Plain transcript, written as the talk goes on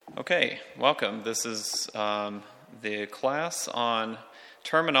Okay, welcome. This is the class on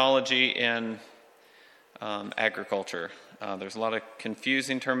terminology in agriculture. There's a lot of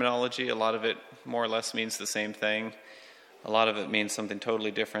confusing terminology. A lot of it more or less means the same thing. A lot of it means something totally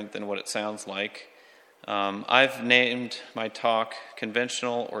different than what it sounds like. I've named my talk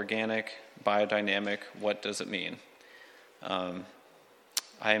Conventional, Organic, Biodynamic. What does it mean? I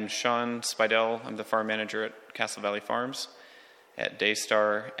am Shawn Speidel. I'm the farm manager at Castle Valley Farms at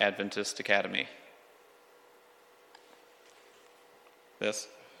Daystar Adventist Academy. This?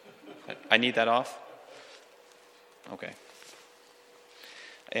 I need that off? Okay.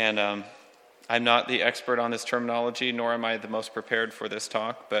 And I'm not the expert on this terminology, nor am I the most prepared for this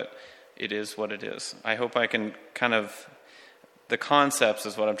talk, but it is what it is. I hope I can the concepts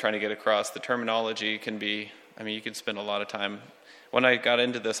is what I'm trying to get across. The terminology can be, you can spend a lot of time. When I got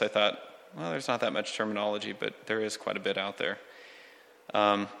into this, I thought, well, there's not that much terminology, but there is quite a bit out there.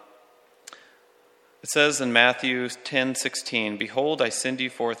 It says in Matthew 10:16, "Behold, I send you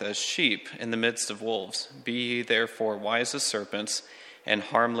forth as sheep in the midst of wolves. Be ye therefore wise as serpents and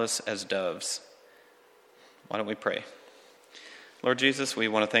harmless as doves." Why don't we pray? Lord Jesus, we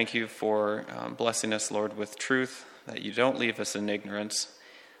want to thank you for blessing us, Lord, with truth, that you don't leave us in ignorance,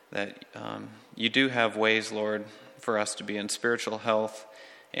 that you do have ways, Lord, for us to be in spiritual health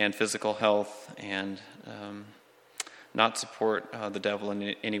and physical health and not support the devil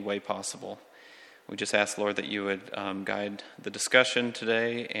in any way possible. We just ask, Lord, that you would guide the discussion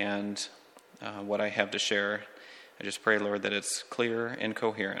today and what I have to share. I just pray, Lord, that it's clear and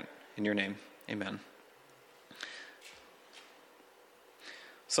coherent. In your name, amen.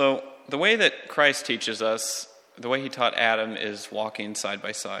 So the way that Christ teaches us, the way he taught Adam is walking side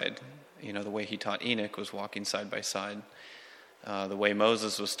by side. The way he taught Enoch was walking side by side. The way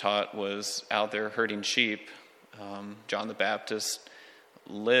Moses was taught was out there herding sheep. John the Baptist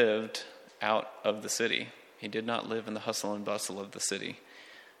lived out of the city. He did not live in the hustle and bustle of the city.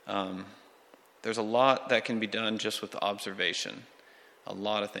 There's a lot that can be done just with observation. A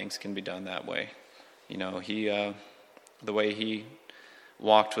lot of things can be done that way. The way he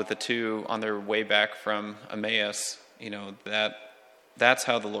walked with the two on their way back from Emmaus, that's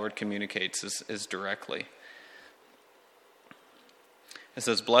how the Lord communicates, is directly. It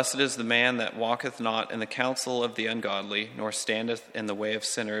says, "Blessed is the man that walketh not in the counsel of the ungodly, nor standeth in the way of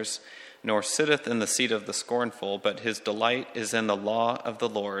sinners, nor sitteth in the seat of the scornful, but his delight is in the law of the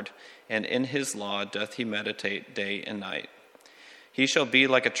Lord, and in his law doth he meditate day and night. He shall be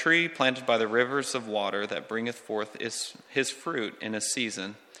like a tree planted by the rivers of water, that bringeth forth his fruit in his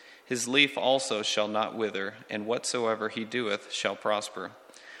season. His leaf also shall not wither, and whatsoever he doeth shall prosper.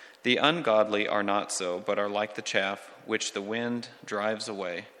 The ungodly are not so, but are like the chaff which the wind drives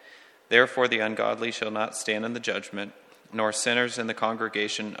away. Therefore the ungodly shall not stand in the judgment, nor sinners in the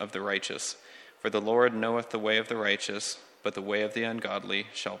congregation of the righteous. For the Lord knoweth the way of the righteous, but the way of the ungodly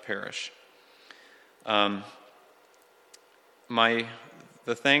shall perish." The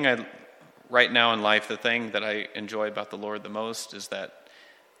thing right now in life, the thing that I enjoy about the Lord the most is that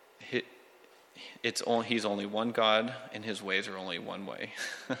he's only one God, and his ways are only one way.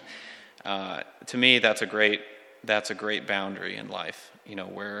 To me, that's a great boundary in life.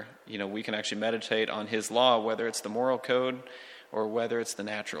 Where we can actually meditate on his law, whether it's the moral code or whether it's the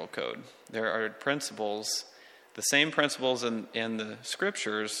natural code. There are principles, the same principles in the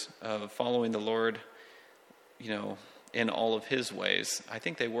scriptures of following the Lord, in all of his ways. I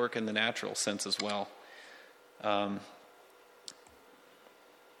think they work in the natural sense as well.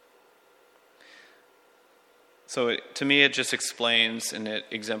 So to me, it just explains and it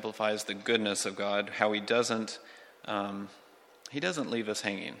exemplifies the goodness of God, how he doesn't leave us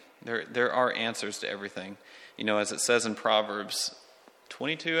hanging. There are answers to everything. As it says in Proverbs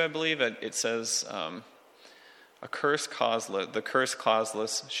 22, I believe, it says, the curse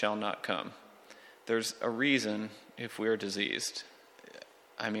causeless shall not come. There's a reason if we are diseased.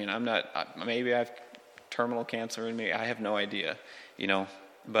 Maybe I have terminal cancer in me. I have no idea,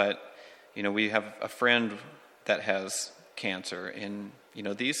 but, we have a friend that has cancer, and,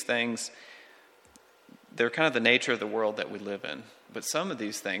 these things, they're kind of the nature of the world that we live in. But some of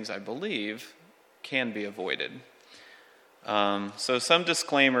these things, I believe, can be avoided. So some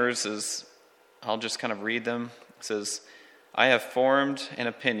disclaimers I'll just kind of read them. It says, "I have formed an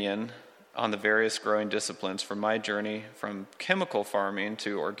opinion on the various growing disciplines from my journey from chemical farming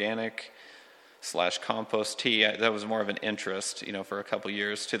to organic/compost tea." That was more of an interest, for a couple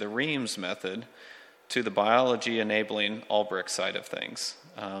years, to the Reams method, to the biology-enabling Albrecht side of things.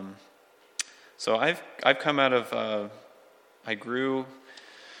 So I've come out of, I grew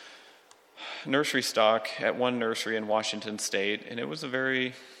nursery stock at one nursery in Washington State, and it was a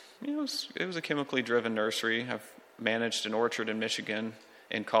very it was a chemically driven nursery. I've managed an orchard in Michigan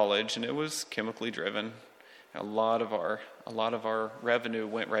in college, and it was chemically driven. A lot of our revenue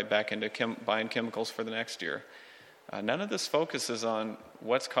went right back into buying chemicals for the next year. None of this focuses on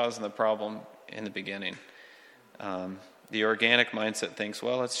what's causing the problem in the beginning. The organic mindset thinks,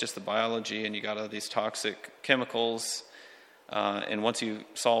 well, it's just the biology, and you got all these toxic chemicals, and once you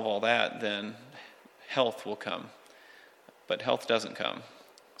solve all that, then health will come. But health doesn't come.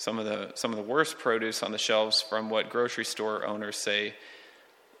 Some of the worst produce on the shelves, from what grocery store owners say,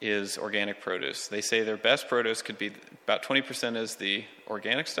 is organic produce. They say their best produce could be about 20% is the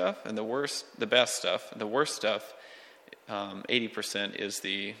organic stuff, and the best stuff, the worst stuff, 80% is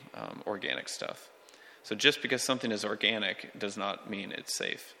the organic stuff. So just because something is organic does not mean it's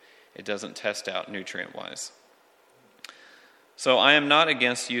safe. It doesn't test out nutrient-wise. So I am not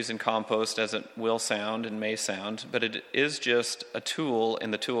against using compost, as it will sound and may sound, but it is just a tool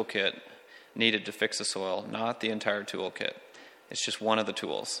in the toolkit needed to fix the soil, not the entire toolkit. It's just one of the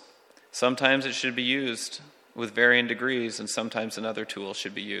tools. Sometimes it should be used with varying degrees, and sometimes another tool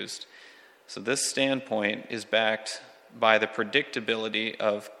should be used. So this standpoint is backed by the predictability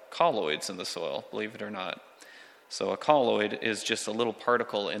of colloids in the soil, believe it or not. So a colloid is just a little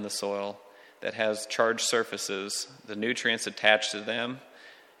particle in the soil that has charged surfaces, the nutrients attached to them,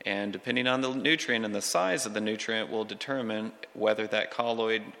 and depending on the nutrient and the size of the nutrient will determine whether that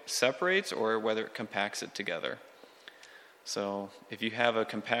colloid separates or whether it compacts it together. So if you have a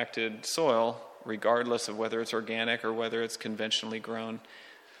compacted soil, regardless of whether it's organic or whether it's conventionally grown,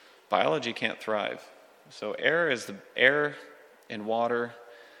 biology can't thrive. So air and water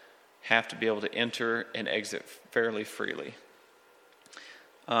have to be able to enter and exit fairly freely.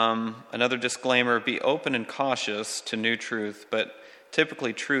 Another disclaimer, be open and cautious to new truth, but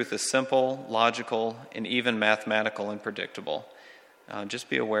typically truth is simple, logical, and even mathematical and predictable. Just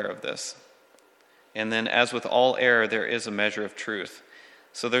be aware of this. And then, as with all error, there is a measure of truth.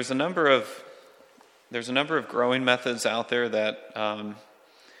 So there's a number of growing methods out there that,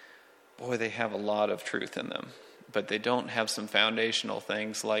 they have a lot of truth in them, but they don't have some foundational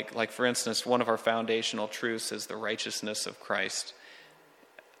things. Like for instance, one of our foundational truths is the righteousness of Christ.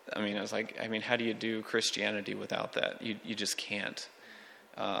 I mean, how do you do Christianity without that? You just can't.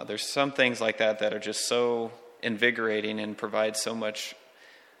 There's some things like that are just so invigorating and provide so much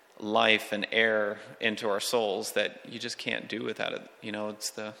life and air into our souls that you just can't do without it. It's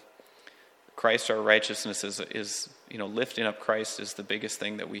the Christ, our righteousness is lifting up Christ is the biggest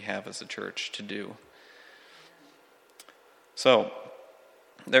thing that we have as a church to do. So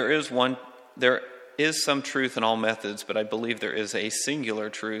there is some truth in all methods, but I believe there is a singular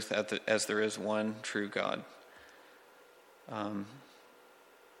truth as there is one true God.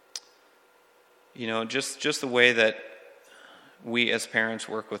 Just the way that we as parents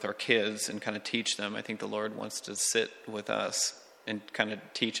work with our kids and kind of teach them, I think the Lord wants to sit with us and kind of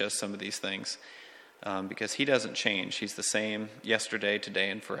teach us some of these things, because he doesn't change. He's the same yesterday, today,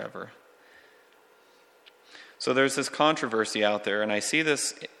 and forever. So there's this controversy out there, and I see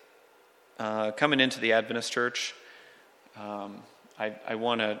this coming into the Adventist church. I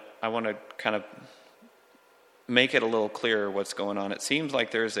want to kind of make it a little clearer what's going on. It seems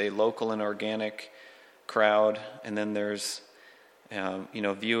like there's a local and organic crowd, and then there's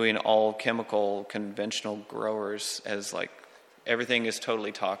viewing all chemical conventional growers as like everything is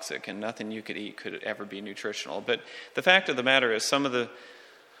totally toxic and nothing you could eat could ever be nutritional. But the fact of the matter is, I'm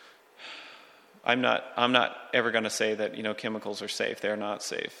not ever going to say that chemicals are safe. They're not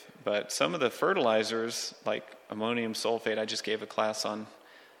safe. But some of the fertilizers, like ammonium sulfate, I just gave a class on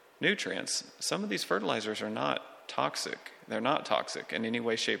nutrients. Some of these fertilizers are not toxic. They're not toxic in any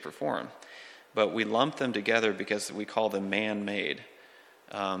way, shape, or form. But we lump them together because we call them man-made.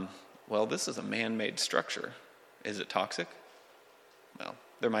 This is a man-made structure. Is it toxic? Well,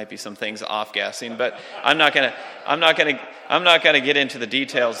 there might be some things off-gassing, but I'm not gonna get into the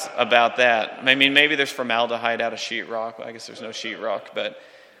details about that. I mean, maybe there's formaldehyde out of sheetrock. I guess there's no sheetrock, but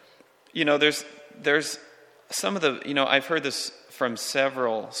there's some of the I've heard this from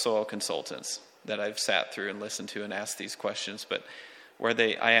several soil consultants that I've sat through and listened to and asked these questions, but where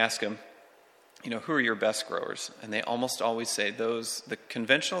I ask them, who are your best growers? And they almost always say the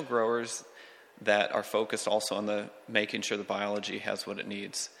conventional growers that are focused also on the making sure the biology has what it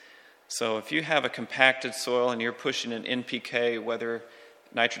needs. So if you have a compacted soil and you're pushing an NPK, whether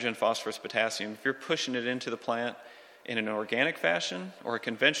nitrogen, phosphorus, potassium, if you're pushing it into the plant in an organic fashion or a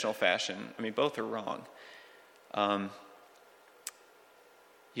conventional fashion, both are wrong.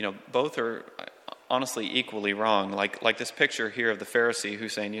 Both are honestly equally wrong. Like this picture here of the Pharisee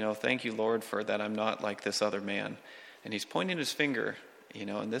who's saying, thank you, Lord, for that I'm not like this other man. And he's pointing his finger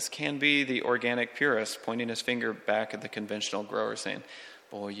And this can be the organic purist pointing his finger back at the conventional grower saying,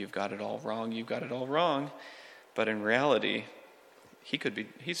 boy, you've got it all wrong. But in reality,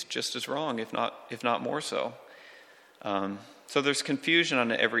 he's just as wrong, if not more so. So there's confusion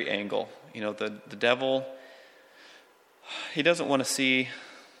on every angle. The devil, he doesn't want to see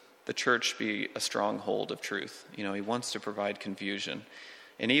the church be a stronghold of truth. He wants to provide confusion.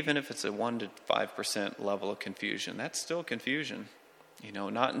 And even if it's a 1% to 5% level of confusion, that's still confusion.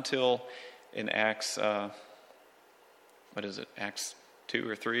 Not until in Acts, Acts 2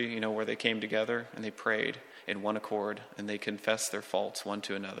 or 3, where they came together and they prayed in one accord and they confessed their faults one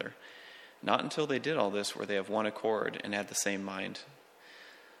to another. Not until they did all this where they have one accord and had the same mind.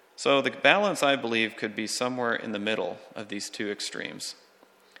 So the balance, I believe, could be somewhere in the middle of these two extremes.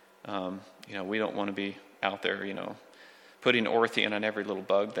 We don't want to be out there, putting orthene on every little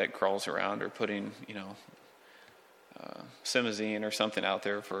bug that crawls around, or putting, simazine or something out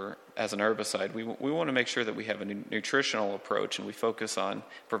there as an herbicide. We want to make sure that we have a nutritional approach and we focus on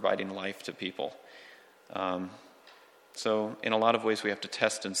providing life to people. So in a lot of ways we have to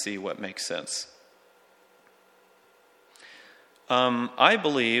test and see what makes sense. I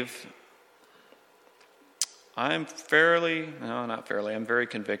believe I'm very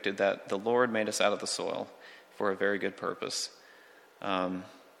convicted that the Lord made us out of the soil for a very good purpose.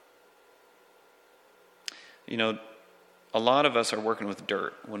 A lot of us are working with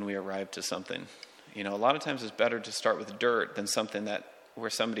dirt when we arrive to something. A lot of times it's better to start with dirt than something where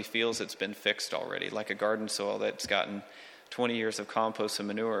somebody feels it's been fixed already, like a garden soil that's gotten 20 years of compost and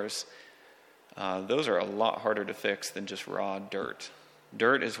manures. Those are a lot harder to fix than just raw dirt.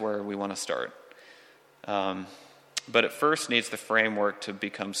 Dirt is where we want to start. But it first needs the framework to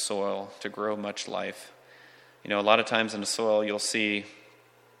become soil, to grow much life. A lot of times in the soil you'll see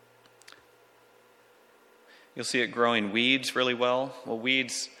it growing weeds really well. Well,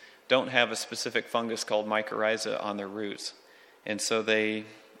 weeds don't have a specific fungus called mycorrhiza on their roots. And so they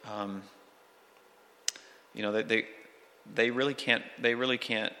really can't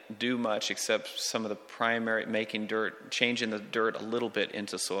do much except some of the primary changing the dirt a little bit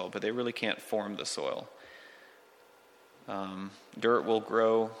into soil, but they really can't form the soil. Dirt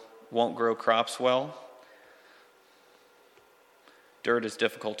won't grow crops well. Dirt is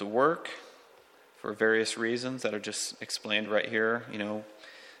difficult to work for various reasons that are just explained right here.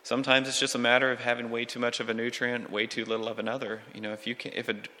 Sometimes it's just a matter of having way too much of a nutrient, way too little of another.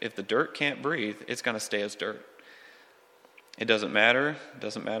 If the dirt can't breathe, it's going to stay as dirt. It doesn't matter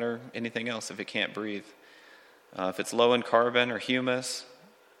anything else if it can't breathe. If it's low in carbon or humus,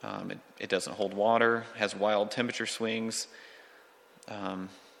 it doesn't hold water, has wild temperature swings.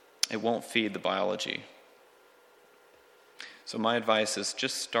 It won't feed the biology. So my advice is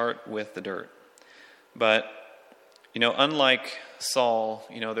just start with the dirt. But, unlike Saul,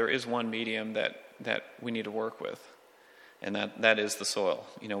 there is one medium that we need to work with, and that is the soil.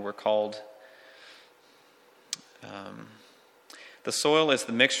 We're called... The soil is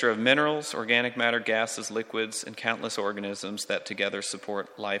the mixture of minerals, organic matter, gases, liquids, and countless organisms that together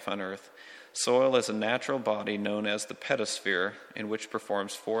support life on earth. Soil is a natural body known as the pedosphere, in which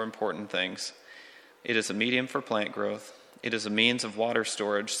performs 4 important things. It is a medium for plant growth. It is a means of water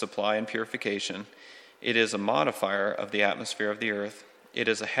storage, supply, and purification. It is a modifier of the atmosphere of the earth. It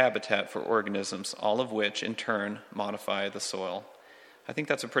is a habitat for organisms, all of which, in turn, modify the soil. I think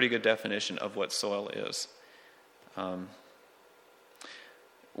that's a pretty good definition of what soil is.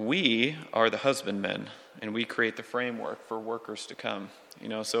 We are the husbandmen, and we create the framework for workers to come.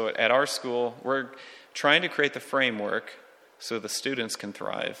 So at our school, we're trying to create the framework so the students can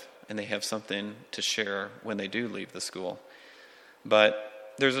thrive and they have something to share when they do leave the school.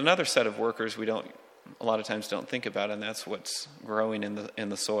 But there's another set of workers we a lot of times don't think about, and that's what's growing in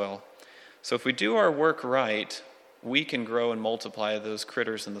the soil. So if we do our work right, we can grow and multiply those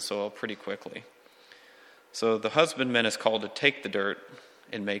critters in the soil pretty quickly. So the husbandman is called to take the dirt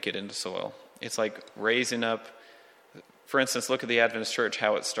and make it into soil. It's like raising up, for instance, look at the Adventist Church,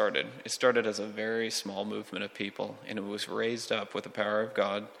 how it started. It started as a very small movement of people, and it was raised up with the power of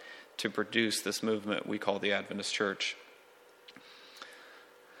God to produce this movement we call the Adventist Church.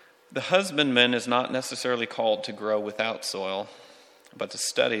 The husbandman is not necessarily called to grow without soil, but to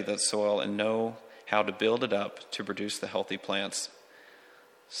study that soil and know how to build it up to produce the healthy plants.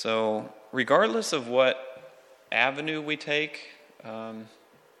 So regardless of what avenue we take,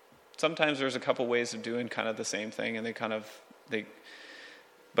 sometimes there's a couple ways of doing kind of the same thing, and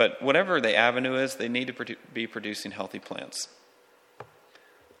but whatever the avenue is, they need to be producing healthy plants.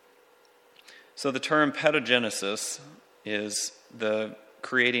 So the term pedogenesis is the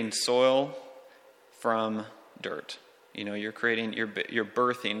creating soil from dirt. You're creating, you're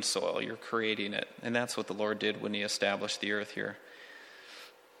birthing soil, you're creating it. And that's what the Lord did when he established the earth here.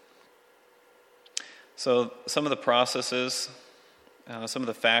 So some of the processes, some of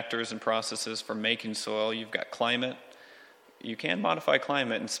the factors and processes for making soil, you've got climate. You can modify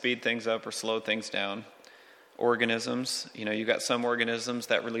climate and speed things up or slow things down. Organisms, you've got some organisms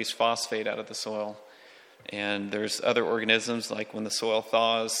that release phosphate out of the soil. And there's other organisms, like when the soil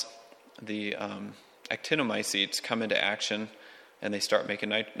thaws, the actinomycetes come into action and they start making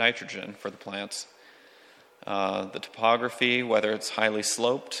nitrogen for the plants. The topography, whether it's highly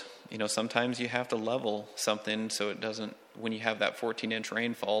sloped, sometimes you have to level something so it doesn't, when you have that 14-inch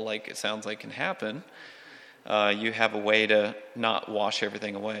rainfall, like it sounds like can happen, you have a way to not wash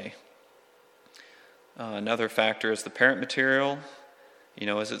everything away. Another factor is the parent material.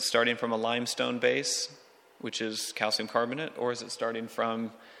 Is it starting from a limestone base, which is calcium carbonate, or is it starting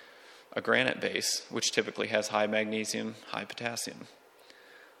from a granite base, which typically has high magnesium, high potassium?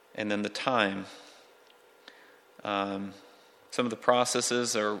 And then the time. Some of the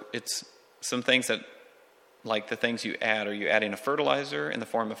processes it's some things that, like the things you add. Are you adding a fertilizer in the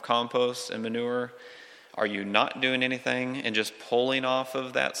form of compost and manure? Are you not doing anything and just pulling off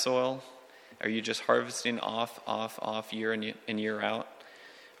of that soil? Are you just harvesting off year in and year out?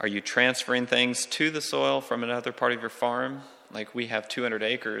 Are you transferring things to the soil from another part of your farm? Like we have 200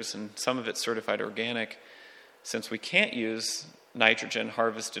 acres and some of it's certified organic. Since we can't use nitrogen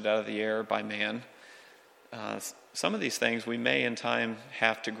harvested out of the air by man, some of these things we may in time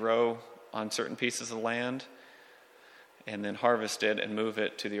have to grow on certain pieces of land and then harvest it and move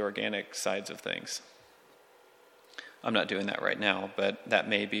it to the organic sides of things. I'm not doing that right now, but that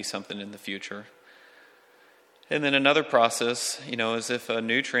may be something in the future. And then another process, is if a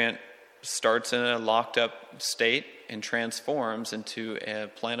nutrient starts in a locked up state and transforms into a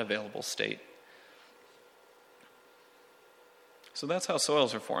plant available state. So that's how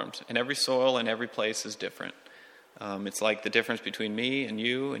soils are formed. And every soil in every place is different. It's like the difference between me and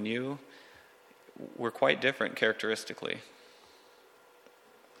you. We're quite different characteristically.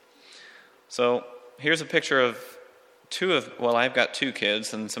 So here's a picture of I've got 2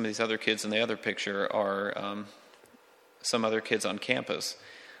 kids, and some of these other kids in the other picture are some other kids on campus.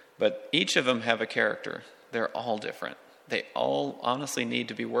 But each of them have a character. They're all different. They all honestly need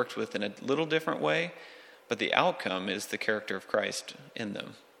to be worked with in a little different way, but the outcome is the character of Christ in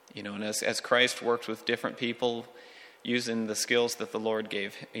them. And as Christ worked with different people using the skills that the Lord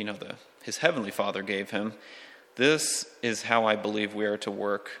gave, his heavenly Father gave him, this is how I believe we are to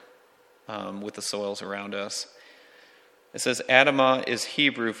work with the soils around us. It says, Adamah is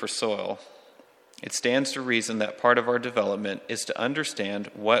Hebrew for soil. It stands to reason that part of our development is to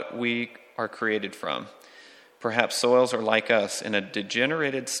understand what we are created from. Perhaps soils are like us in a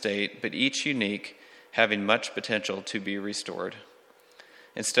degenerated state, but each unique, having much potential to be restored.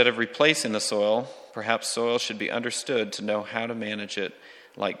 Instead of replacing the soil, perhaps soil should be understood to know how to manage it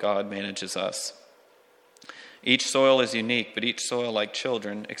like God manages us. Each soil is unique, but each soil, like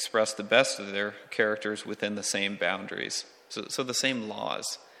children, express the best of their characters within the same boundaries. So the same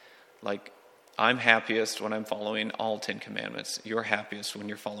laws. Like, I'm happiest when I'm following all 10 commandments. You're happiest when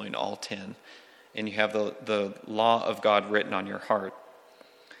you're following all 10. And you have the law of God written on your heart.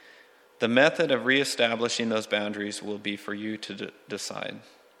 The method of reestablishing those boundaries will be for you to decide.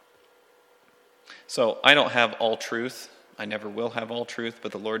 So I don't have all truth. I never will have all truth,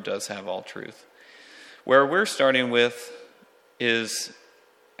 but the Lord does have all truth. Where we're starting with is,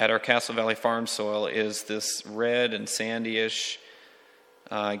 at our Castle Valley farm soil, is this red and sandy-ish,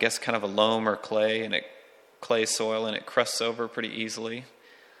 I guess kind of a loam or clay soil, and it crusts over pretty easily.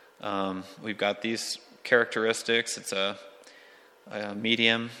 We've got these characteristics. It's a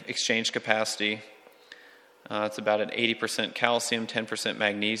medium exchange capacity. It's about an 80% calcium, 10%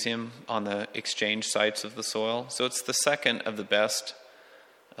 magnesium on the exchange sites of the soil. So it's the second of the best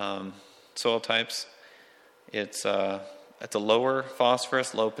soil types. It's a lower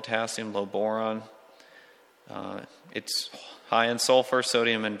phosphorus, low potassium, low boron. It's high in sulfur,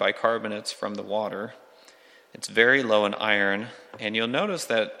 sodium, and bicarbonates from the water. It's very low in iron, and you'll notice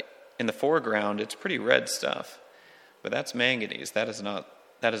that in the foreground it's pretty red stuff, but that's manganese. That is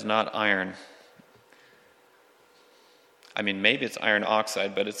not iron. I mean, maybe it's iron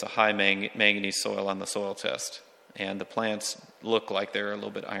oxide, but it's a high manganese soil on the soil test, and the plants look like they're a little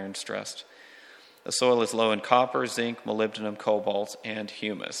bit iron stressed. The soil is low in copper, zinc, molybdenum, cobalt, and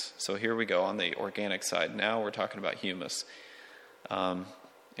humus. So here we go on the organic side. Now we're talking about humus.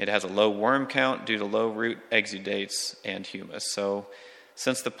 It has a low worm count due to low root exudates and humus. So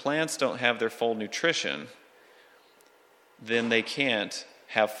since the plants don't have their full nutrition, then they can't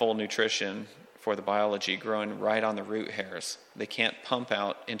have full nutrition for the biology growing right on the root hairs. They can't pump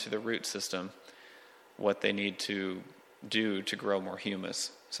out into the root system what they need to do to grow more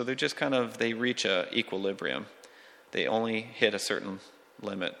humus. So they're just they reach a equilibrium. They only hit a certain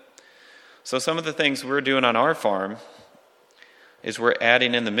limit. So some of the things we're doing on our farm is we're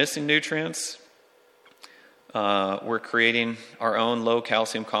adding in the missing nutrients. We're creating our own low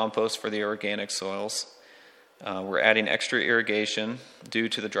calcium compost for the organic soils. We're adding extra irrigation due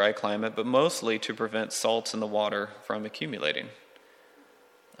to the dry climate, but mostly to prevent salts in the water from accumulating.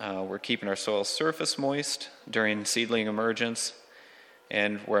 We're keeping our soil surface moist during seedling emergence,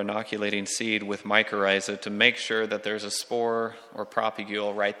 and we're inoculating seed with mycorrhiza to make sure that there's a spore or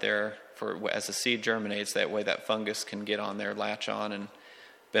propagule right there as the seed germinates. That way that fungus can get on there, latch on, and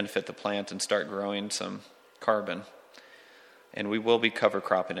benefit the plant and start growing some carbon. And we will be cover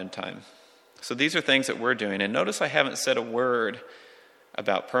cropping in time. So these are things that we're doing. And notice I haven't said a word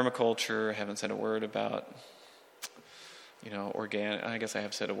about permaculture. I haven't said a word about, organic. I guess I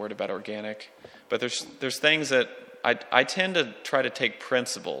have said a word about organic. But there's things that I tend to try to take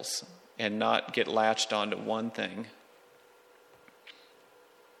principles and not get latched onto one thing.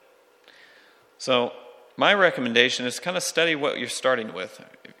 So my recommendation is kind of study what you're starting with.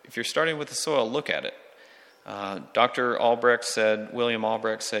 If you're starting with the soil, look at it. William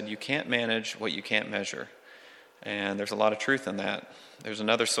Albrecht said, you can't manage what you can't measure. And there's a lot of truth in that. There's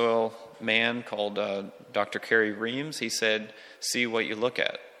another soil man called Dr. Kerry Reams. He said, see what you look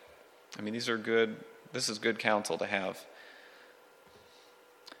at. I mean, this is good counsel to have.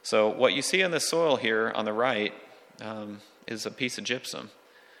 So what you see in the soil here on the right is a piece of gypsum.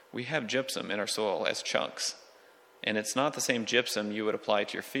 We have gypsum in our soil as chunks. And it's not the same gypsum you would apply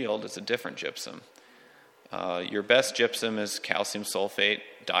to your field. It's a different gypsum. Your best gypsum is calcium sulfate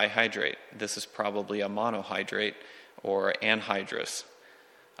dihydrate. This is probably a monohydrate or anhydrous.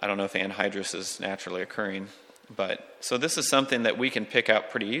 I don't know if anhydrous is naturally occurring, but so this is something that we can pick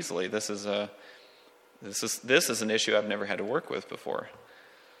out pretty easily. This is an issue I've never had to work with before.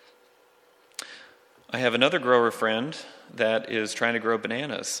 I have another grower friend that is trying to grow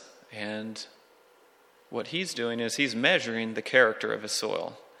bananas, and what he's doing is he's measuring the character of his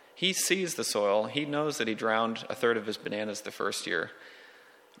soil. He sees the soil. He knows that he drowned a third of his bananas the first year.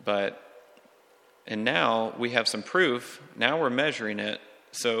 And now we have some proof. Now we're measuring it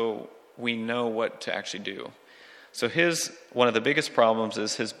so we know what to actually do. So one of the biggest problems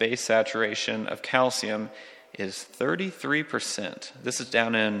is his base saturation of calcium is 33%. This is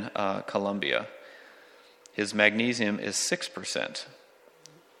down in Colombia. His magnesium is 6%.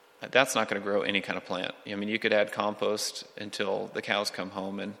 That's not going to grow any kind of plant. I mean, you could add compost until the cows come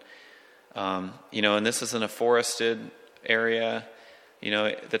home, and this is in a forested area.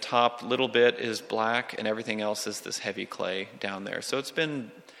 The top little bit is black, and everything else is this heavy clay down there. So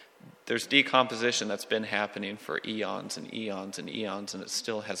there's decomposition that's been happening for eons and eons and eons, and it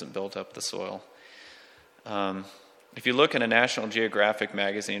still hasn't built up the soil. If you look in a National Geographic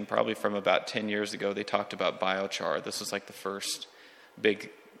magazine, probably from about 10 years ago, they talked about biochar. This was like the first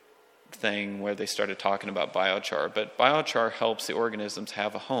big thing where they started talking about biochar. But biochar helps the organisms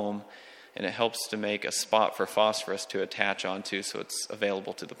have a home, and it helps to make a spot for phosphorus to attach onto so it's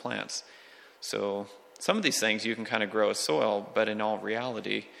available to the plants. So some of these things you can kind of grow as soil, but in all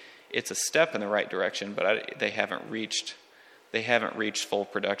reality, it's a step in the right direction, but they haven't reached full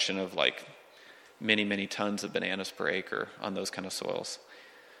production of like many, many tons of bananas per acre on those kind of soils.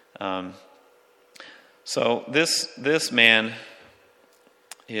 So this man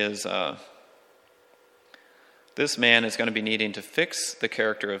is going to be needing to fix the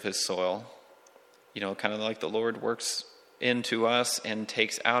character of his soil, kind of like the Lord works into us and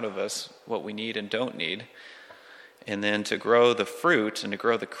takes out of us what we need and don't need. And then to grow the fruit and to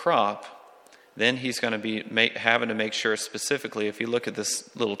grow the crop, then he's going to be having to make sure specifically, if you look at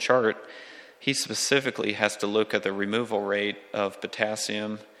this little chart, he specifically has to look at the removal rate of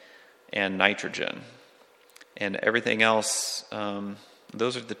potassium and nitrogen. And everything else,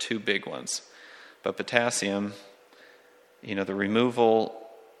 those are the two big ones. But potassium, the removal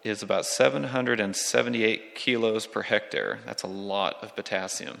is about 778 kilos per hectare. That's a lot of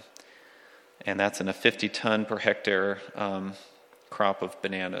potassium. And that's in a 50-ton per hectare crop of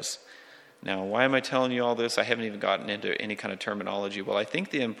bananas. Now, why am I telling you all this? I haven't even gotten into any kind of terminology. Well, I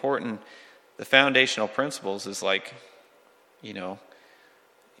think the foundational principles is like,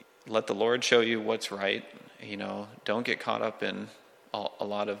 let the Lord show you what's right. Don't get caught up in a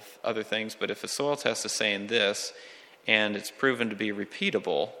lot of other things. But if a soil test is saying this, and it's proven to be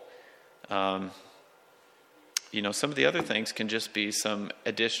repeatable, some of the other things can just be some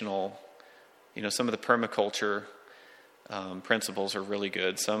additional, some of the permaculture principles are really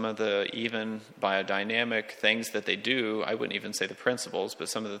good. Some of the even biodynamic things that they do, I wouldn't even say the principles, but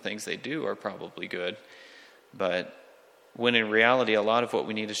some of the things they do are probably good. But when in reality, a lot of what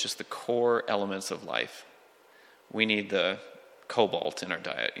we need is just the core elements of life. We need the cobalt in our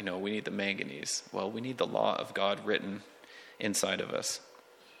diet. We need the manganese. Well, we need the law of God written inside of us.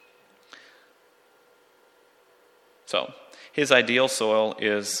 So, his ideal soil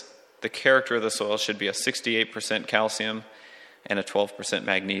is, the character of the soil should be a 68% calcium and a 12%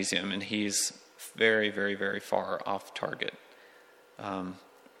 magnesium, and he's very, very, very far off target. A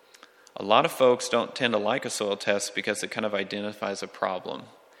lot of folks don't tend to like a soil test because it kind of identifies a problem.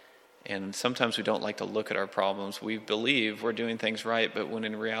 And sometimes we don't like to look at our problems. We believe we're doing things right, but when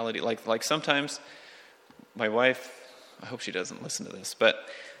in reality, like sometimes my wife, I hope she doesn't listen to this, but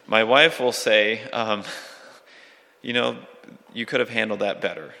my wife will say, you could have handled that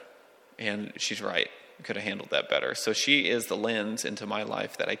better. And she's right. You could have handled that better. So she is the lens into my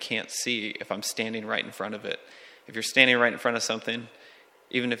life that I can't see if I'm standing right in front of it. If you're standing right in front of something,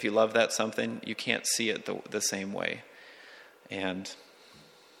 even if you love that something, you can't see it the same way. And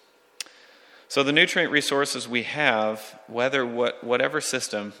so the nutrient resources we have, whatever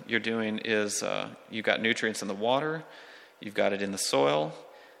system you're doing, is you've got nutrients in the water, you've got it in the soil,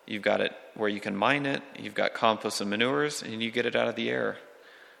 you've got it where you can mine it, you've got compost and manures, and you get it out of the air.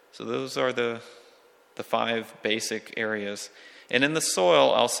 So those are the 5 basic areas. And in the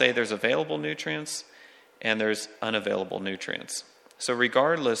soil, I'll say there's available nutrients and there's unavailable nutrients. So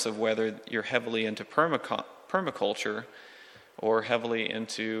regardless of whether you're heavily into permaculture or heavily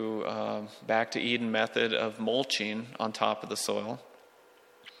into back to Eden method of mulching on top of the soil,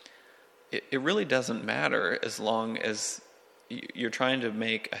 it really doesn't matter as long as you're trying to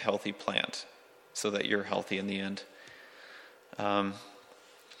make a healthy plant so that you're healthy in the end.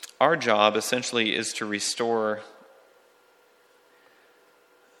 Our job essentially is to restore,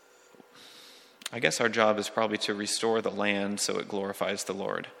 I guess our job is probably to restore the land so it glorifies the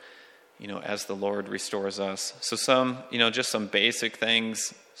Lord, as the Lord restores us. So just some basic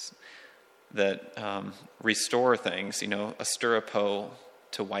things that restore things, a stirrup hoe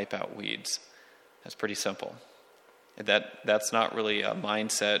to wipe out weeds. That's pretty simple. That's not really a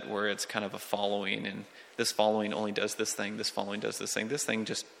mindset where it's kind of a following, and this following only does this thing, this following does this thing. This thing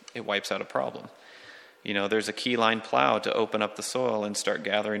it wipes out a problem. There's a keyline plow to open up the soil and start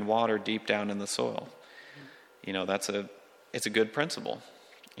gathering water deep down in the soil. It's a good principle.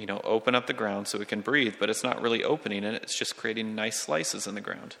 Open up the ground so it can breathe, but it's not really opening it, it's just creating nice slices in the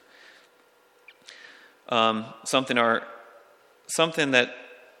ground. Something that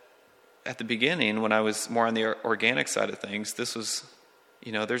at the beginning, when I was more on the organic side of things, this was,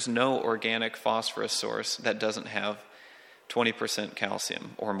 there's no organic phosphorus source that doesn't have 20%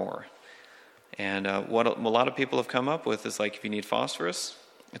 calcium or more. And what a lot of people have come up with is if you need phosphorus,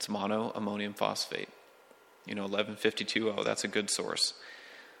 it's monoammonium phosphate. 1152O, that's a good source.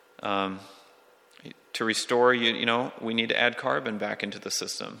 To restore, we need to add carbon back into the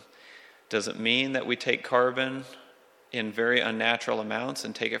system. Does it mean that we take carbon in very unnatural amounts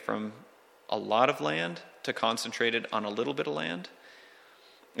and take it from a lot of land to concentrate it on a little bit of land?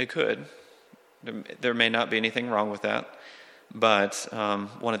 It could. There may not be anything wrong with that. But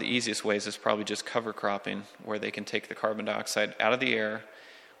one of the easiest ways is probably just cover cropping, where they can take the carbon dioxide out of the air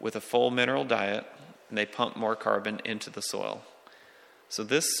with a full mineral diet, and they pump more carbon into the soil. So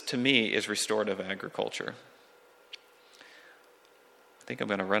this, to me, is restorative agriculture. I think I'm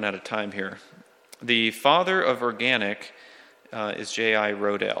going to run out of time here. The father of organic is J.I.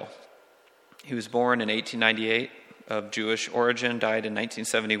 Rodell. He was born in 1898, of Jewish origin, died in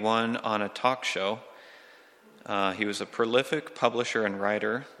 1971 on a talk show. He was a prolific publisher and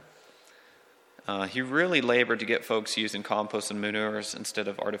writer. He really labored to get folks using compost and manures instead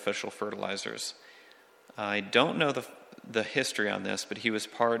of artificial fertilizers. I don't know the history on this, but he was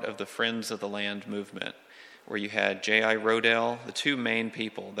part of the Friends of the Land movement, where you had J.I. Rodell. The two main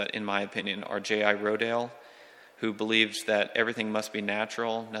people that, in my opinion, are J.I. Rodell, who believes that everything must be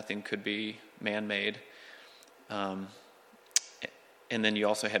natural, nothing could be man-made. And then you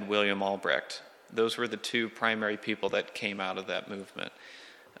also had William Albrecht. Those were the two primary people that came out of that movement.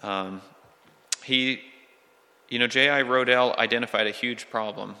 J.I. Rodell identified a huge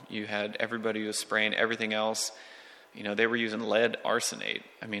problem. You had everybody who was spraying everything else. They were using lead arsenate.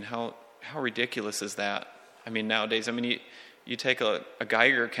 How ridiculous is that? Nowadays, you take a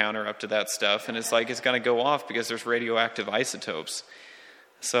Geiger counter up to that stuff, and it's it's going to go off because there's radioactive isotopes.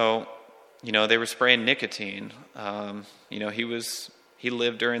 So, they were spraying nicotine. He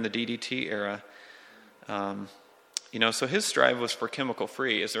lived during the DDT era. So his strive was for chemical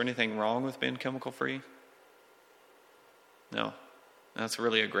free. Is there anything wrong with being chemical free? No, that's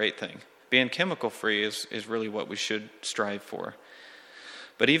really a great thing. Being chemical-free is really what we should strive for.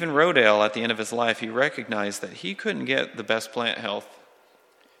 But even Rodale, at the end of his life, he recognized that he couldn't get the best plant health,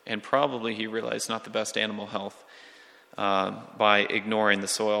 and probably he realized not the best animal health, by ignoring the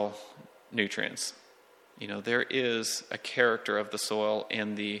soil nutrients. There is a character of the soil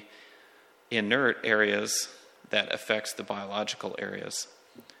in the inert areas that affects the biological areas.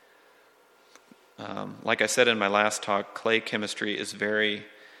 Like I said in my last talk, clay chemistry is very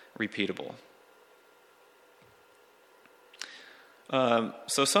repeatable.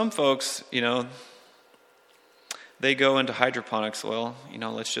 So some folks, they go into hydroponics. Well,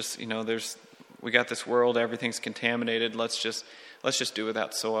 let's just, we got this world, everything's contaminated. Let's just do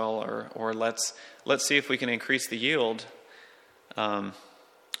without soil, or let's see if we can increase the yield.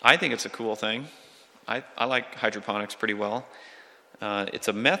 I think it's a cool thing. I like hydroponics pretty well. It's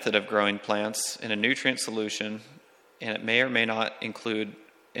a method of growing plants in a nutrient solution, and it may or may not include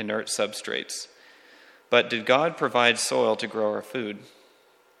inert substrates. But did God provide soil to grow our food?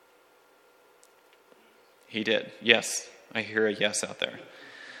 He did. Yes. I hear a yes out there.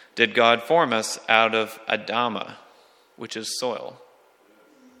 Did God form us out of Adama, which is soil?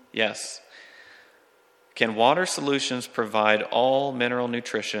 Yes. Can water solutions provide all mineral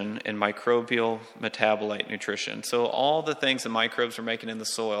nutrition and microbial metabolite nutrition? So all the things the microbes are making in the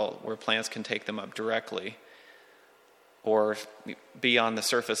soil, where plants can take them up directly or be on the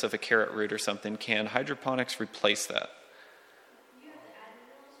surface of a carrot root or something, can hydroponics replace that? You have to add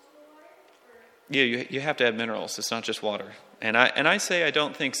minerals to the water? Yeah, you have to add minerals. It's not just water. And I say I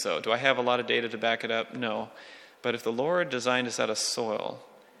don't think so. Do I have a lot of data to back it up? No. But if the Lord designed us out of soil,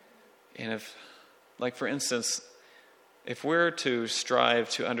 and if, like for instance, if we're to strive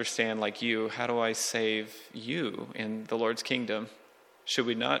to understand, like you, how do I save you in the Lord's kingdom? Should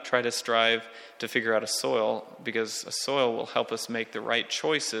we not try to strive to figure out a soil, because a soil will help us make the right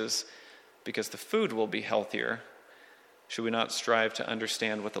choices, because the food will be healthier? Should we not strive to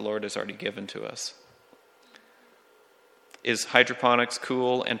understand what the Lord has already given to us? Is hydroponics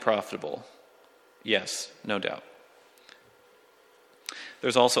cool and profitable? Yes, no doubt.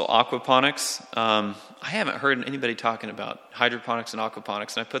 There's also aquaponics. I haven't heard anybody talking about hydroponics and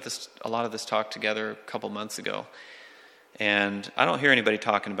aquaponics, and I put a lot of this talk together a couple months ago. And I don't hear anybody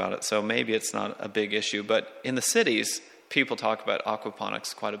talking about it, so maybe it's not a big issue. But in the cities, people talk about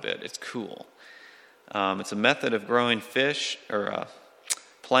aquaponics quite a bit. It's cool. It's a method of growing fish or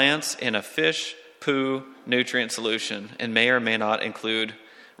plants in a fish poo nutrient solution, and may or may not include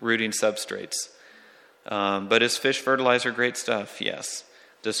rooting substrates. But is fish fertilizer great stuff? Yes.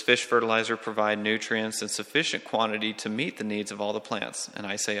 Does fish fertilizer provide nutrients in sufficient quantity to meet the needs of all the plants? And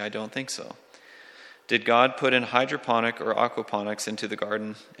I say I don't think so. Did God put in hydroponic or aquaponics into the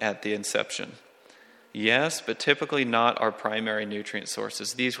garden at the inception? Yes, but typically not our primary nutrient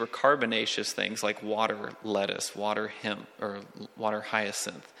sources. These were carbonaceous things like water lettuce, water hemp, or water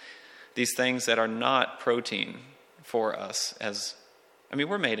hyacinth. These things that are not protein for us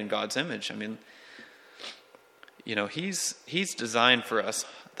we're made in God's image. He's designed for us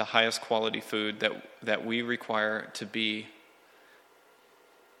the highest quality food that we require to be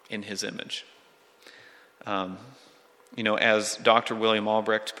in his image. As Dr. William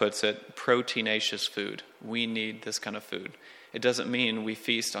Albrecht puts it, proteinaceous food. We need this kind of food. It doesn't mean we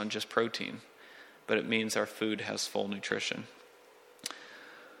feast on just protein, but it means our food has full nutrition.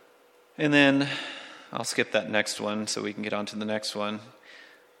 And then I'll skip that next one so we can get on to the next one.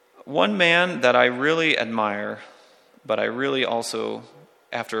 One man that I really admire, but I really also,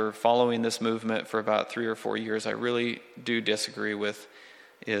 after following this movement for about 3 or 4 years, I really do disagree with,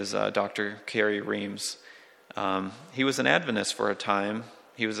 is Dr. Kerry Reams. He was an Adventist for a time.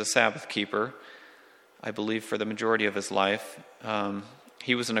 He was a Sabbath keeper, I believe, for the majority of his life.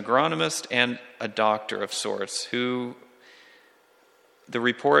 He was an agronomist and a doctor of sorts, who the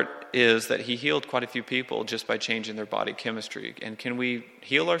report is that he healed quite a few people just by changing their body chemistry. And can we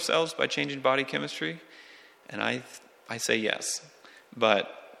heal ourselves by changing body chemistry? And I say yes. But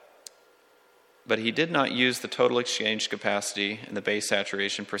he did not use the total exchange capacity and the base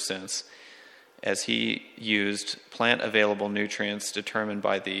saturation percents, as he used plant-available nutrients determined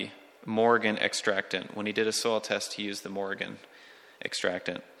by the Morgan extractant. When he did a soil test, he used the Morgan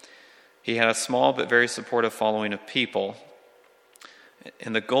extractant. He had a small but very supportive following of people.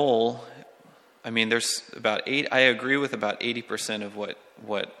 And the goal, there's about I agree with about 80% of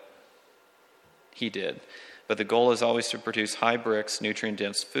what he did. But the goal is always to produce high-brix,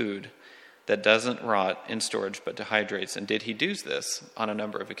 nutrient-dense food that doesn't rot in storage but dehydrates. And did he do this on a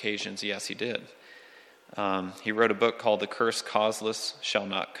number of occasions? Yes, he did. He wrote a book called The Curse Causeless Shall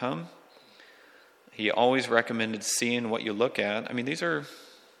Not Come. He always recommended seeing what you look at. I mean, these are,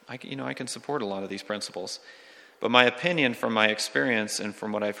 I can support a lot of these principles. But my opinion from my experience and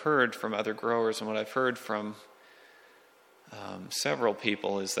from what I've heard from other growers and what I've heard from several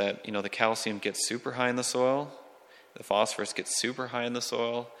people is that, the calcium gets super high in the soil, the phosphorus gets super high in the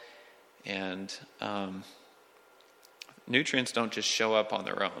soil, and nutrients don't just show up on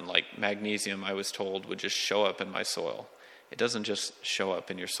their own. Like magnesium, I was told, would just show up in my soil. It doesn't just show up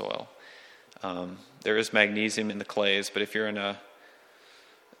in your soil. There is magnesium in the clays, but if you're in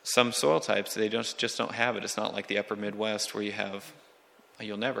some soil types, they just don't have it. It's not like the upper Midwest where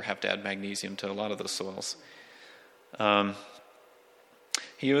you'll never have to add magnesium to a lot of those soils.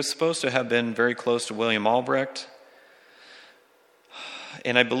 He was supposed to have been very close to William Albrecht,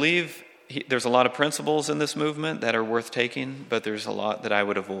 and I believe there's a lot of principles in this movement that are worth taking, but there's a lot that I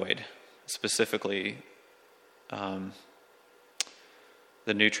would avoid, specifically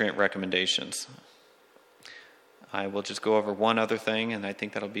the nutrient recommendations. I will just go over one other thing, and I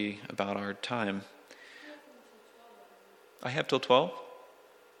think that'll be about our time. I have till 12?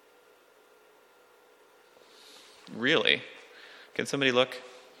 Really? Can somebody look?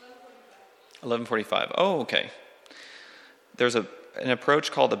 11:45. Oh, okay. There's an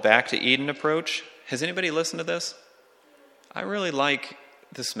approach called the Back to Eden approach. Has anybody listened to this? I really like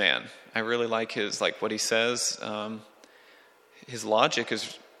this man. I really like what he says. His logic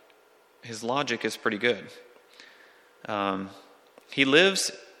is pretty good. He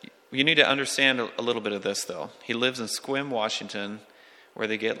lives. You need to understand a little bit of this, though. He lives in Sequim, Washington, where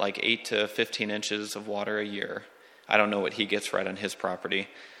they get like 8 to 15 inches of water a year. I don't know what he gets right on his property.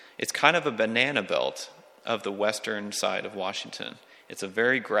 It's kind of a banana belt of the western side of Washington. It's a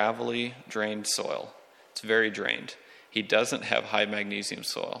very gravelly, drained soil. It's very drained. He doesn't have high magnesium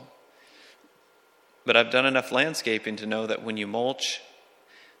soil. But I've done enough landscaping to know that when you mulch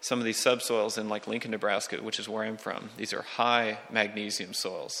some of these subsoils in like Lincoln, Nebraska, which is where I'm from, these are high magnesium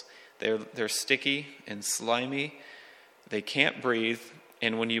soils. They're sticky and slimy. They can't breathe.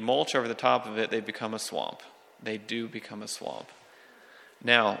 And when you mulch over the top of it, they become a swamp. They do become a swamp.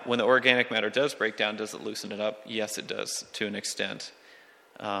 Now, when the organic matter does break down, does it loosen it up? Yes, it does, to an extent.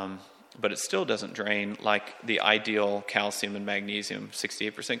 But it still doesn't drain like the ideal calcium and magnesium,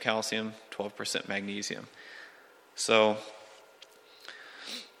 68% calcium, 12% magnesium. So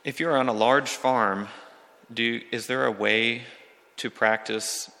if you're on a large farm, is there a way to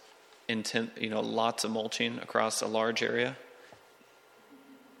practice lots of mulching across a large area?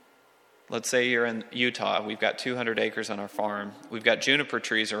 Let's say you're in Utah. We've got 200 acres on our farm. We've got juniper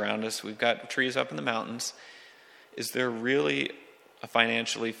trees around us. We've got trees up in the mountains. Is there really a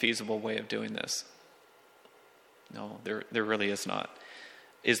financially feasible way of doing this? No, there really is not.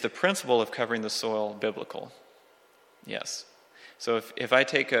 Is the principle of covering the soil biblical? Yes. So if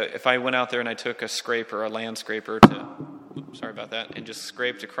I went out there and I took a land scraper and just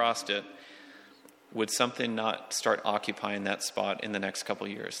scraped across it, would something not start occupying that spot in the next couple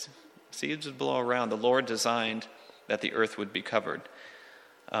years? Seeds would blow around. The Lord designed that the earth would be covered.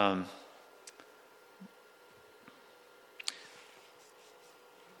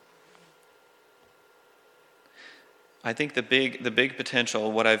 I think the big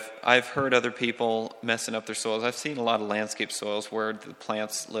potential, what I've heard other people messing up their soils. I've seen a lot of landscape soils where the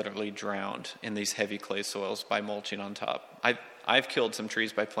plants literally drowned in these heavy clay soils by mulching on top. I've killed some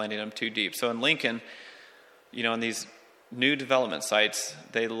trees by planting them too deep. So in Lincoln, in these new development sites,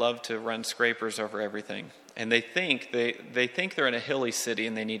 they love to run scrapers over everything. And they think they're in a hilly city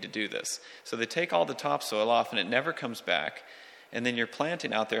and they need to do this. So they take all the topsoil off and it never comes back. And then you're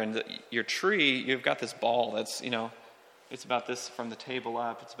planting out there and your tree, you've got this ball that's, it's about this from the table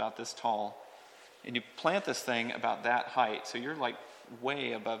up, it's about this tall. And you plant this thing about that height. So you're like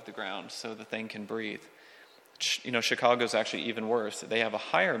way above the ground so the thing can breathe. Chicago's actually even worse. They have a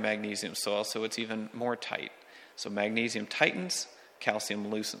higher magnesium soil, so it's even more tight. So magnesium tightens, calcium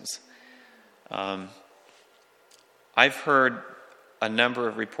loosens. I've heard a number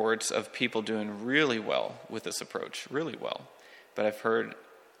of reports of people doing really well with this approach, really well. But I've heard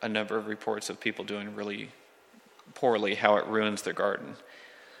a number of reports of people doing really poorly, how it ruins their garden.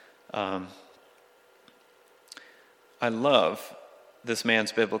 I love this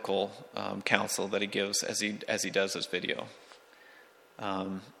man's biblical counsel that he gives as he does this video.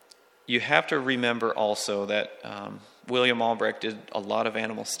 You have to remember also that William Albrecht did a lot of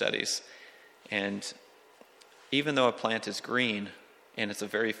animal studies, and even though a plant is green and it's a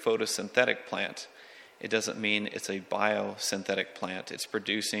very photosynthetic plant, it doesn't mean it's a biosynthetic plant. It's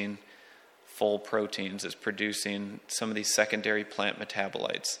producing full proteins. It's producing some of these secondary plant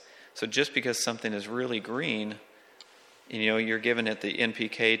metabolites. So just because something is really green, you're giving it the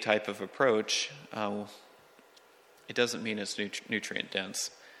NPK type of approach, it doesn't mean it's nutrient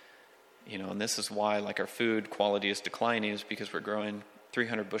dense. And this is why like our food quality is declining, is because we're growing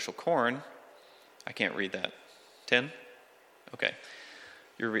 300 bushel corn. I can't read that. 10? Okay.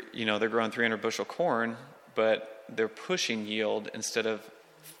 They're growing 300 bushel corn, but they're pushing yield instead of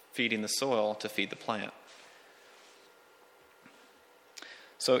feeding the soil to feed the plant.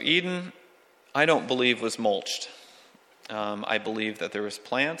 So Eden, I don't believe was mulched. I believe that there was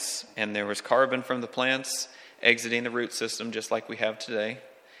plants and there was carbon from the plants exiting the root system just like we have today.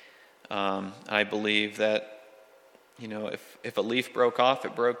 I believe that, if a leaf broke off,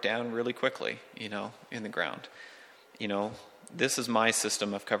 it broke down really quickly, in the ground. This is my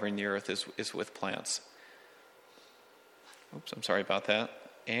system of covering the earth is with plants. Oops, I'm sorry about that.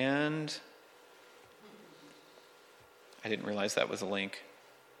 And I didn't realize that was a link.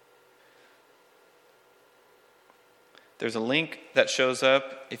 There's a link that shows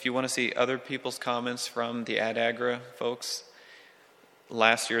up if you want to see other people's comments from the AdAgra folks.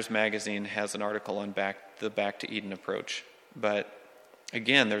 Last year's magazine has an article on the Back to Eden approach. But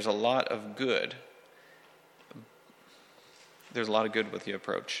again, there's a lot of good. There's a lot of good with the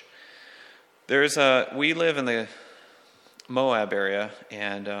approach. We live in the Moab area,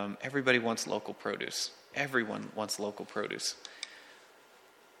 and everybody wants local produce. Everyone wants local produce.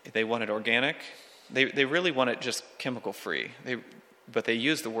 They want it organic. They really want it just chemical free. But they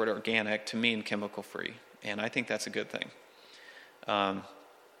use the word organic to mean chemical free, and I think that's a good thing.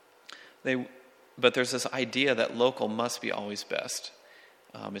 But there's this idea that local must be always best.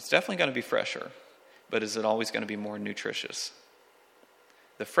 It's definitely going to be fresher, but is it always going to be more nutritious?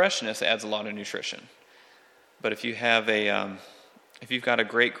 The freshness adds a lot of nutrition. But if you've got a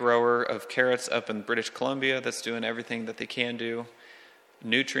great grower of carrots up in British Columbia that's doing everything that they can do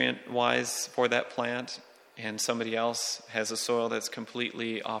nutrient-wise for that plant, and somebody else has a soil that's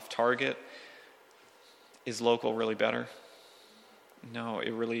completely off target, is local really better? No,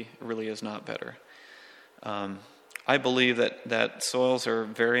 it really is not better. I believe that soils are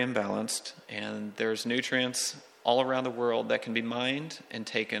very imbalanced, and there's nutrients all around the world that can be mined and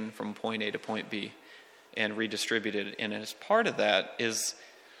taken from point A to point B and redistributed. And as part of that is,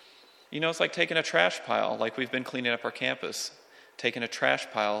 it's like taking a trash pile, like we've been cleaning up our campus. Taking a trash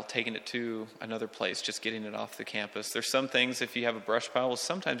pile, taking it to another place, just getting it off the campus. There's some things, if you have a brush pile,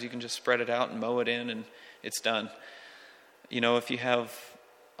 sometimes you can just spread it out and mow it in and it's done. If you have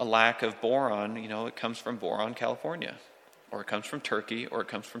a lack of boron, it comes from Boron, California, or it comes from Turkey, or it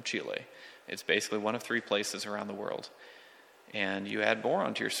comes from Chile. It's basically one of 3 places around the world. And you add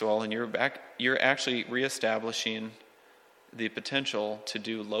boron to your soil, and you're actually reestablishing the potential to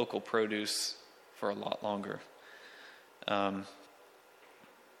do local produce for a lot longer.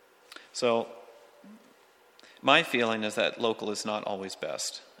 So my feeling is that local is not always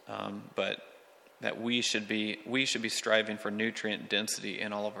best, but that we should be striving for nutrient density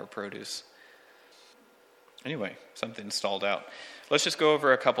in all of our produce. Anyway, something stalled out. Let's just go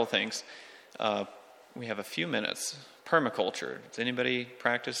over a couple things. We have a few minutes. Permaculture. Does anybody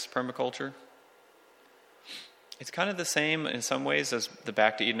practice permaculture? It's kind of the same in some ways as the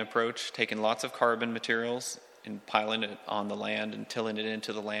Back to Eden approach, taking lots of carbon materials and piling it on the land and tilling it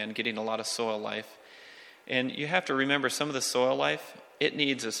into the land, getting a lot of soil life. And you have to remember some of the soil life, it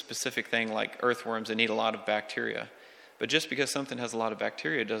needs a specific thing like earthworms that need a lot of bacteria. But just because something has a lot of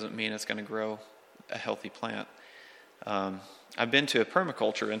bacteria doesn't mean it's going to grow a healthy plant. I've been to a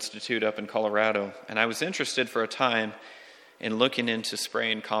permaculture institute up in Colorado, and I was interested for a time in looking into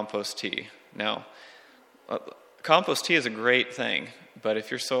spraying compost tea. Now, compost tea is a great thing, but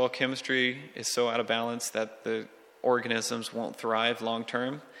if your soil chemistry is so out of balance that the organisms won't thrive long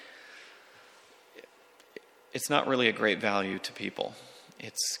term, it's not really a great value to people.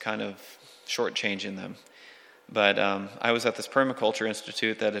 It's kind of shortchanging them. But I was at this permaculture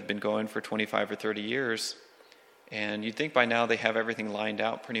institute that had been going for 25 or 30 years, and you'd think by now they have everything lined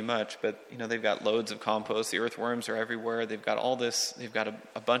out pretty much, but they've got loads of compost. The earthworms are everywhere. They've got all this. They've got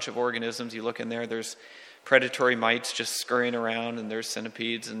a bunch of organisms. You look in there, there's predatory mites just scurrying around, and there's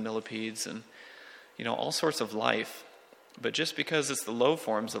centipedes and millipedes and all sorts of life. But just because it's the low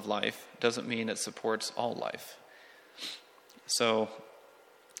forms of life doesn't mean it supports all life. So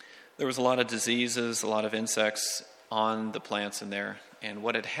there was a lot of diseases, a lot of insects on the plants in there. And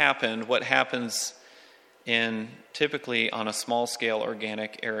what happens in typically on a small scale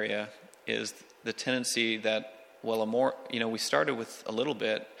organic area is the tendency that, we started with a little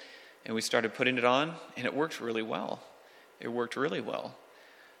bit and we started putting it on, and it worked really well. It worked really well.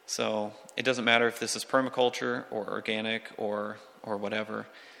 So it doesn't matter if this is permaculture or organic or whatever.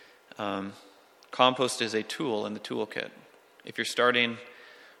 Compost is a tool in the toolkit. If you're starting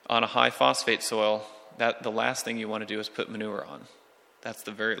on a high phosphate soil, that the last thing you want to do is put manure on. That's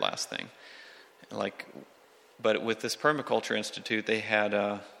the very last thing. But with this Permaculture Institute, they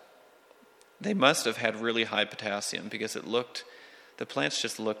must have had really high potassium because the plants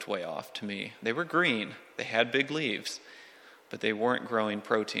just looked way off to me. They were green, they had big leaves, but they weren't growing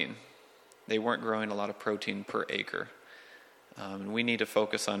protein. They weren't growing a lot of protein per acre. And we need to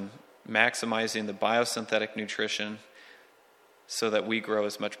focus on maximizing the biosynthetic nutrition so that we grow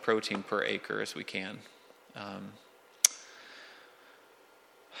as much protein per acre as we can.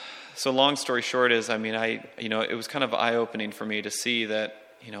 So long story short is, it was kind of eye-opening for me to see that,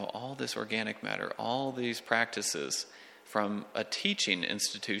 all this organic matter, all these practices from a teaching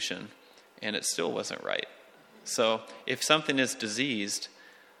institution, and it still wasn't right. So if something is diseased,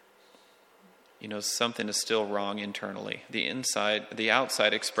 something is still wrong internally. The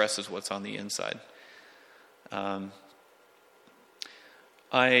outside expresses what's on the inside.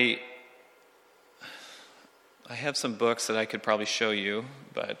 I have some books that I could probably show you,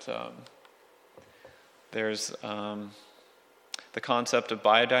 but there's the concept of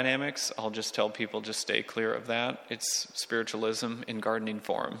biodynamics. I'll just tell people just stay clear of that. It's spiritualism in gardening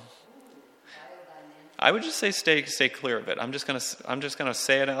form. I would just say stay clear of it. I'm just gonna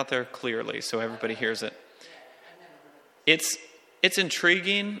say it out there clearly so everybody hears it. It's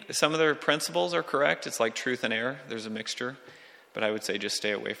intriguing. Some of their principles are correct. It's like truth and error. There's a mixture, but I would say just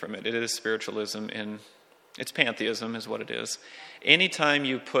stay away from it. It is spiritualism it's pantheism is what it is. Anytime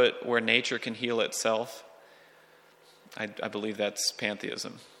you put where nature can heal itself, I believe that's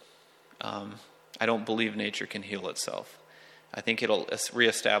pantheism. I don't believe nature can heal itself. I think it'll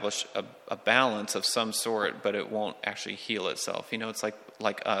reestablish a balance of some sort, but it won't actually heal itself. It's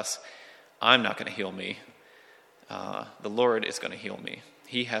like us. I'm not going to heal me. The Lord is going to heal me.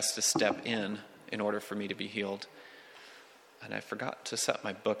 He has to step in order for me to be healed. And I forgot to set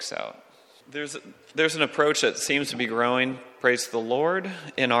my books out. There's an approach that seems to be growing, praise the Lord,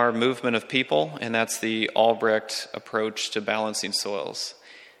 in our movement of people, and that's the Albrecht approach to balancing soils.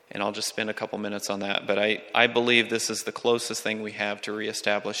 And I'll just spend a couple minutes on that. But I believe this is the closest thing we have to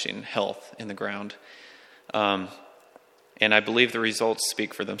reestablishing health in the ground. And I believe the results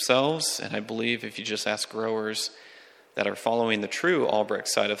speak for themselves. And I believe if you just ask growers that are following the true Albrecht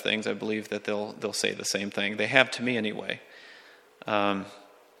side of things, I believe that they'll say the same thing. They have to me anyway.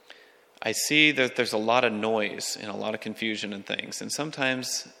 I see that there's a lot of noise and a lot of confusion in things. And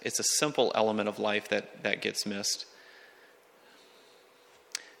sometimes it's a simple element of life that gets missed.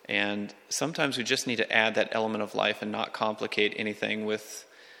 And sometimes we just need to add that element of life and not complicate anything with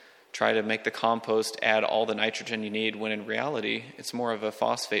try to make the compost add all the nitrogen you need, when in reality it's more of a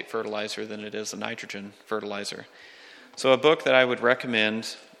phosphate fertilizer than it is a nitrogen fertilizer. So a book that I would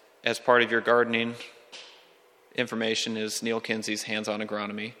recommend as part of your gardening information is Neil Kinsey's Hands-on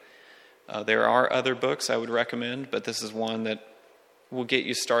Agronomy. There are other books I would recommend, but this is one that will get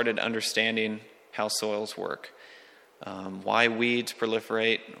you started understanding how soils work. Why weeds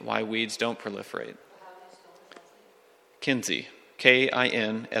proliferate, why weeds don't proliferate. Kinsey, Kinsey.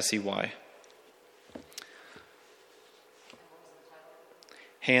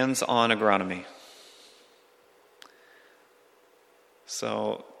 Hands-on Agronomy.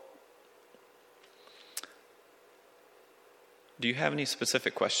 So, do you have any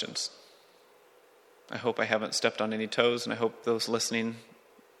specific questions? I hope I haven't stepped on any toes, and I hope those listening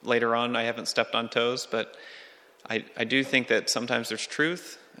later on I haven't stepped on toes, but I do think that sometimes there's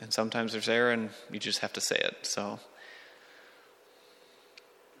truth and sometimes there's error, and you just have to say it. So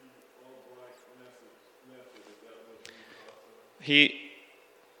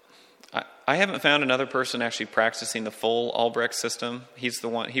I haven't found another person actually practicing the full Albrecht system. He's the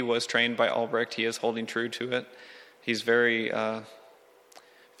one. He was trained by Albrecht. He is holding true to it. He's very. If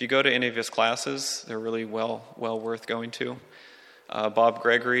you go to any of his classes, they're really well worth going to. Bob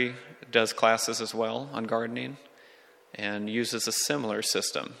Gregory does classes as well on gardening and uses a similar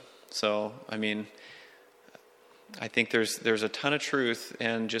system. So, I think there's a ton of truth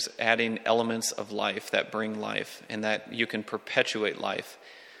in just adding elements of life that bring life and that you can perpetuate life.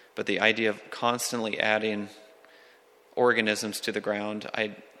 But the idea of constantly adding organisms to the ground,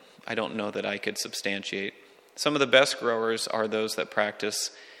 I don't know that I could substantiate. Some of the best growers are those that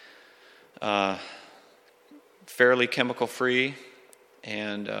practice fairly chemical-free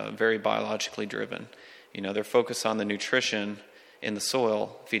and very biologically driven. They're focused on the nutrition in the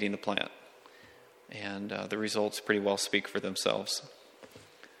soil feeding the plant. And the results pretty well speak for themselves.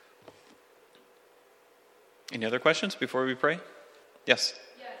 Any other questions before we pray? Yes?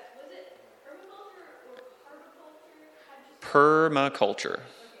 Yes. Was it permaculture or permaculture? Permaculture. Okay.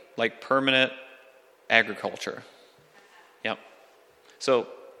 Like permanent agriculture. Yep. So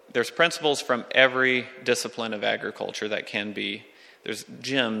there's principles from every discipline of agriculture that can be, there's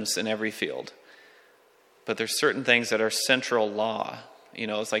gems in every field. But there's certain things that are central law.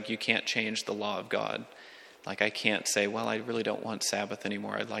 It's like you can't change the law of God. Like I can't say, well, I really don't want Sabbath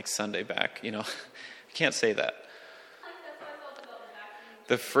anymore. I'd like Sunday back. I can't say that.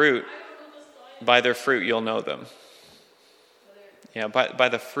 The fruit, by their fruit you'll know them. Yeah, by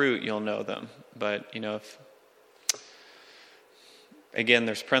the fruit you'll know them. But, again,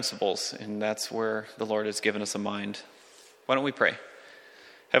 there's principles, and that's where the Lord has given us a mind. Why don't we pray?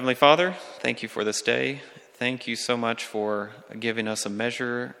 Heavenly Father, thank you for this day. Thank you so much for giving us a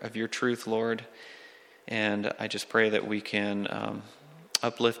measure of your truth, Lord. And I just pray that we can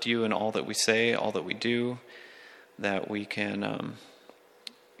uplift you in all that we say, all that we do, that we can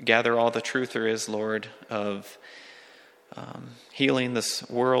gather all the truth there is, Lord, of healing this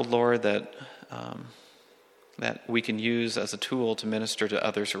world, Lord, that we can use as a tool to minister to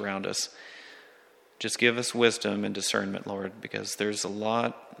others around us. Just give us wisdom and discernment, Lord, because there's a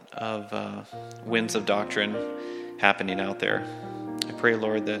lot of winds of doctrine happening out there. I pray,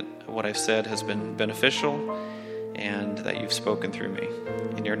 Lord, that what I've said has been beneficial and that you've spoken through me.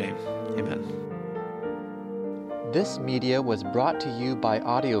 In your name, amen. This media was brought to you by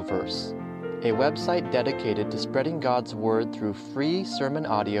Audioverse, a website dedicated to spreading God's Word through free sermon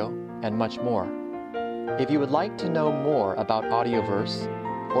audio and much more. If you would like to know more about Audioverse,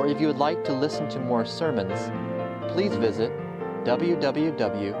 or if you would like to listen to more sermons, please visit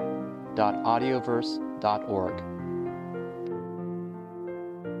www.audioverse.org.